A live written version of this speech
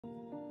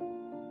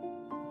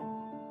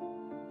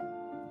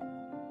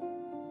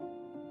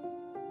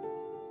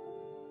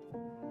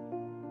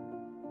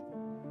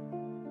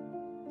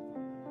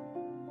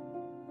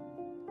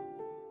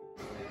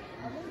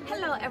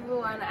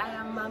everyone, I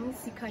am Mami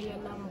Sika, your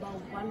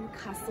 #1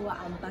 Castle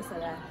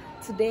ambassador.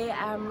 Today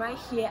I am right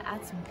here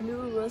at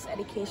Blue Rose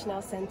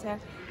Educational Center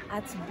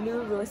at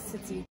Blue Rose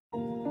City.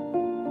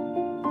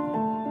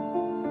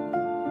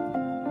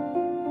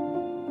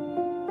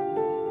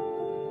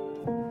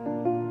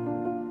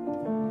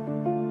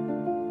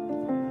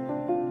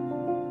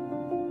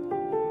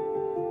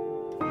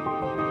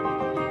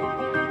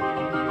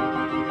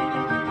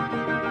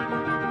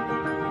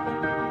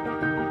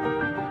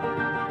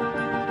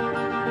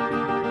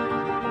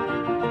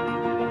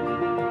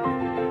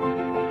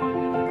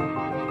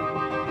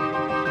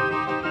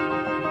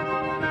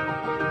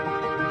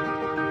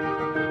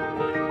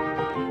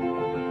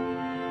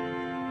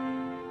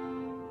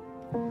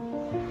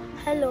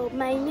 Hello,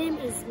 my name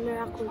is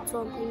Miracle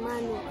Tom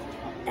Emmanuel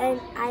and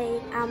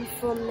I am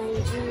from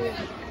Nigeria.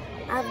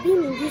 I've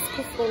been in this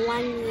school for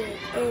 1 year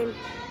and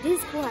this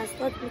school has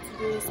taught me to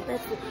be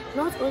respectful,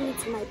 not only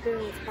to my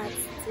parents but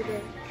to the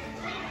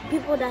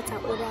people that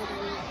are older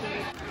than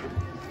me.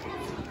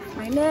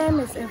 My name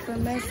is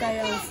Efreme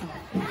Sayonsi.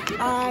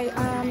 I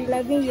am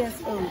 11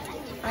 years old.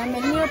 I'm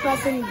a new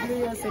person in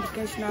Blue Rose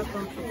Educational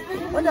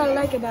Complex. What I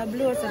like about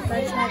Blue Rose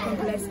Educational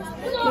Complex is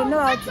they know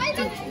how to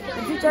teach.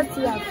 The teachers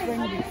too are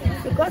friendly.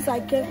 Because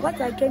what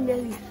I came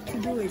here to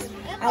do is,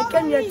 I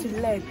came here to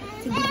learn,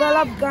 to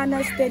develop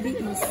Ghana's study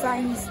in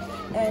science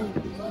and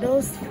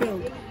those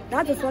fields.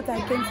 That is what I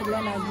came to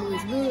learn at Blue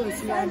Rose. Blue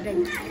Rose, you are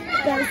there.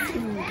 Thanks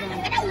in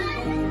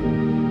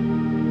Ghana.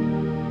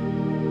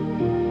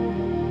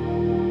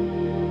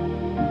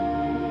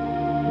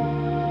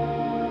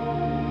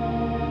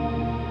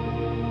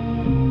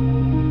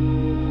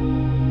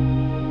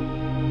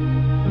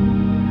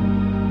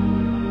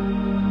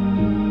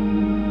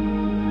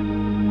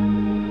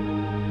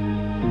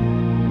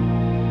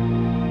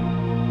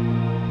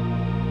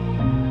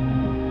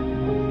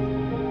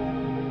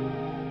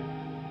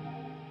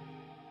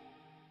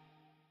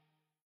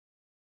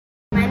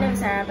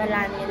 Arabella,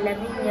 I'm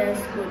 11 years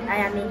old. I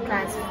am in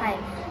class 5.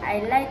 I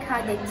like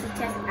how the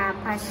teachers are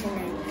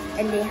passionate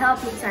and they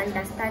help me to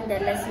understand the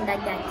lesson that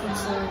they are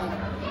teaching me.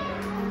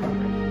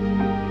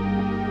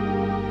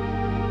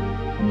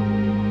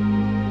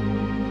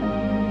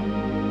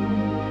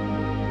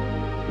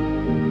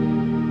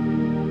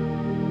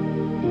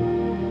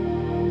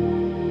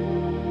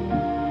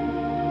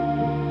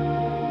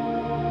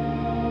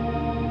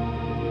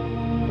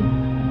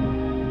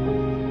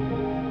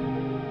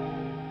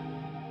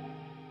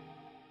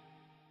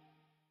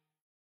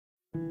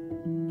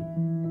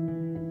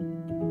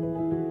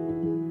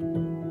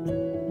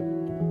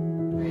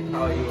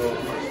 How are you all?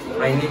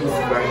 My name is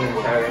Ibrahim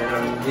Tari and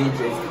I'm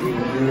engaged in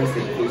Blue Rose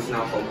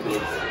Educational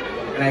Complex.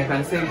 And I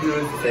can say Blue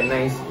Rose is a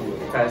nice school.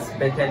 It has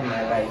bettered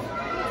my life.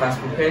 It has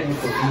prepared me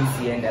for BC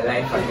and the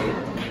life ahead.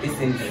 This is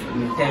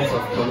in terms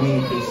of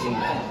communication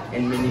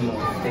and many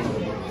more. Thank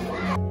you.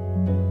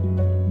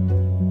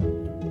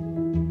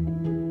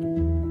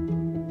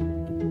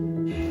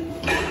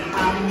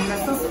 I'm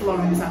Mrs.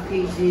 Florence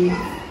Apeji,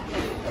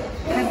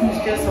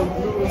 headmistress of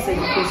Blue Rose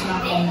Educational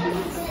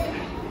Complex.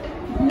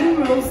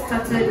 Blue Rose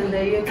started in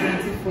the year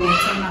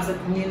 2014 as a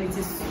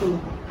community school.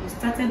 We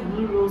started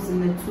Blue Rose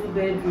in a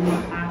 2-bedroom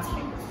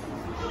apartment,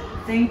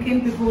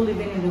 thinking people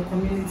living in the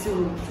community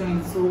would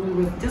join. So we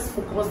were just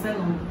focusing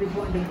on the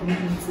people in the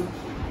community.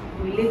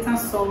 We later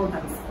saw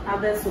that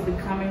others were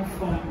coming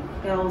from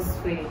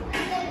elsewhere.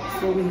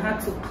 So we had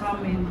to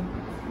come in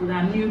with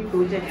our new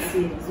project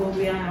here. So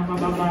we have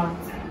about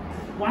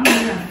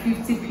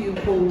 150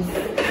 pupils,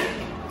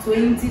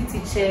 20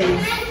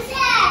 teachers.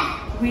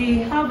 We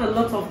have a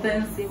lot of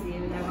things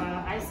in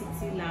our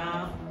ICT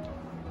lab,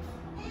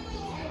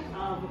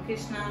 our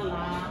vocational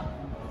lab,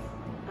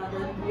 and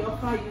then we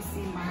offer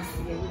UC Mass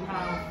here.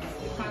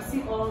 You can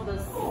see all the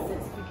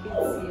certificates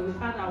here. We've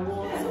had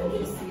awards on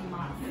UC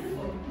Mass.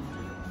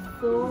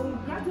 So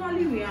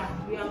gradually we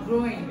are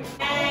growing.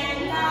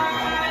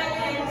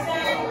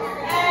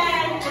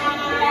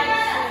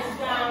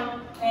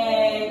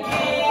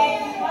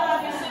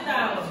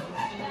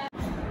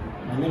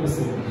 My name is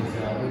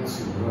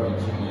Roy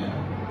Jr.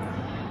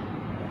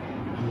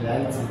 I'm the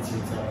IT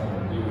tutor for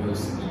Blue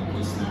Rose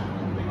Educational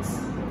Complex.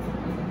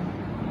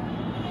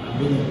 I've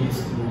been in this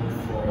school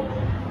for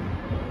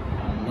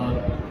not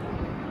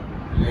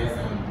less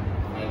than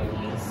 5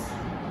 years.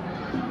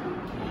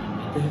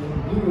 I think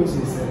Blue Rose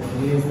is a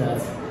place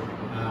that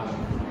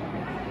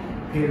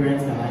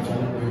parents can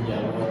actually bring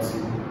their work to,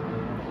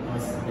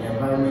 because the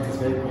environment is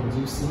very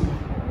conducive.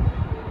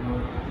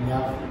 We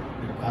have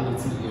the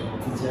quality here,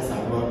 teachers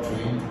are well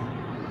trained.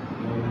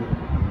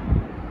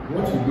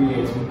 What we do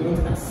is we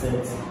don't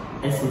accept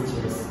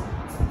SHS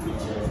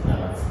teachers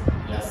that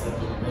we accept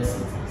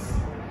universities.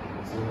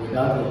 So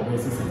without the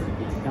university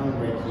certificate, you can't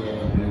work here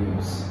in Blue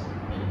Rose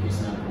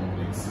Educational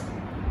Complex.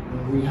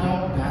 We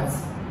have that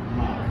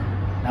mark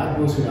that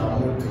goes with our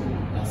motto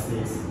that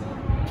says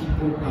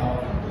people,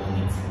 power, and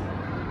planet.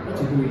 What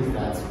we do is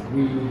that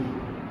we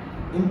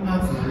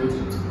impact knowledge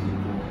into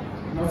people,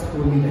 not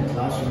only the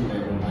classroom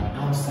level but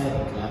outside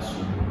the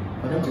classroom,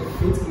 for them to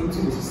fit into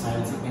the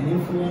society and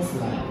influence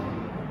life.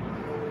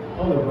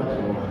 all over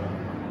the world,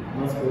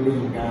 not only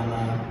in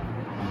Ghana,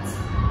 but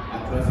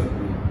across the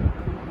globe.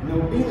 You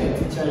know, being a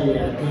teacher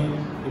here, I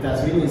think it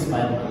has really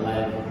inspired my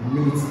life.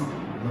 Meet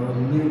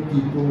new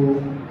people,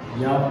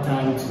 we have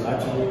time to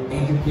actually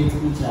educate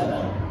each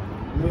other.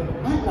 You know,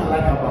 what I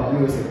like about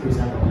Blue Rose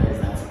Education Complex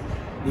is that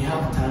they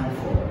have time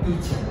for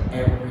each and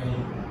every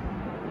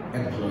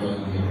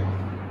employee here.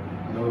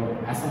 You know,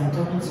 as I'm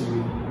talking to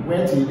you,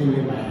 where to even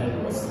lay my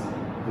head was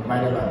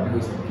provided by Blue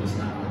Rose Education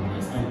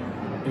Complex,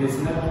 and it is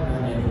never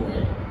done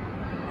anywhere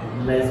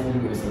unless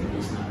Blue Rose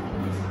Education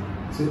Complex.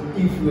 So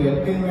if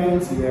you're a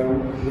parent,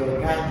 you're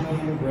a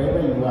guardian,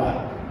 wherever you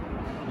are,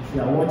 if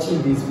you are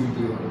watching this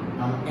video,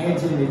 I'm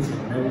urging each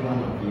and every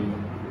one of you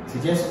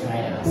to just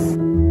try us.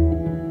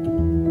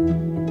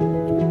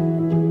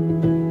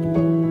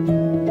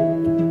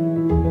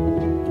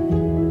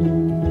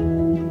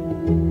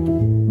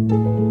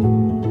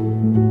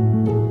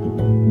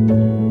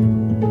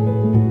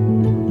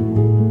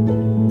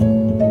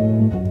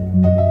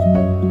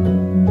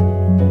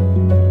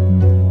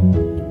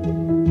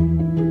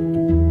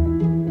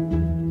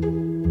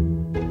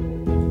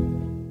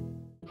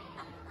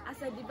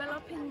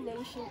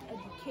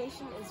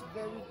 Education is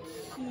very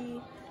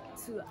key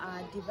to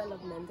our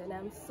development, and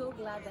I'm so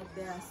glad that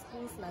there are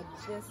schools like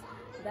this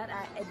that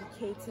are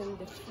educating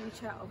the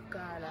future of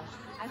Ghana.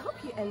 I hope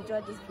you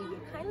enjoyed this video.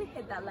 Kindly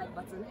hit that like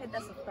button, hit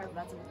that subscribe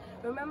button.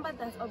 Remember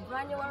that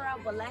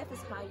Obranyawara, but life is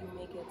how you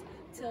make it.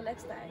 Till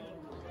next time.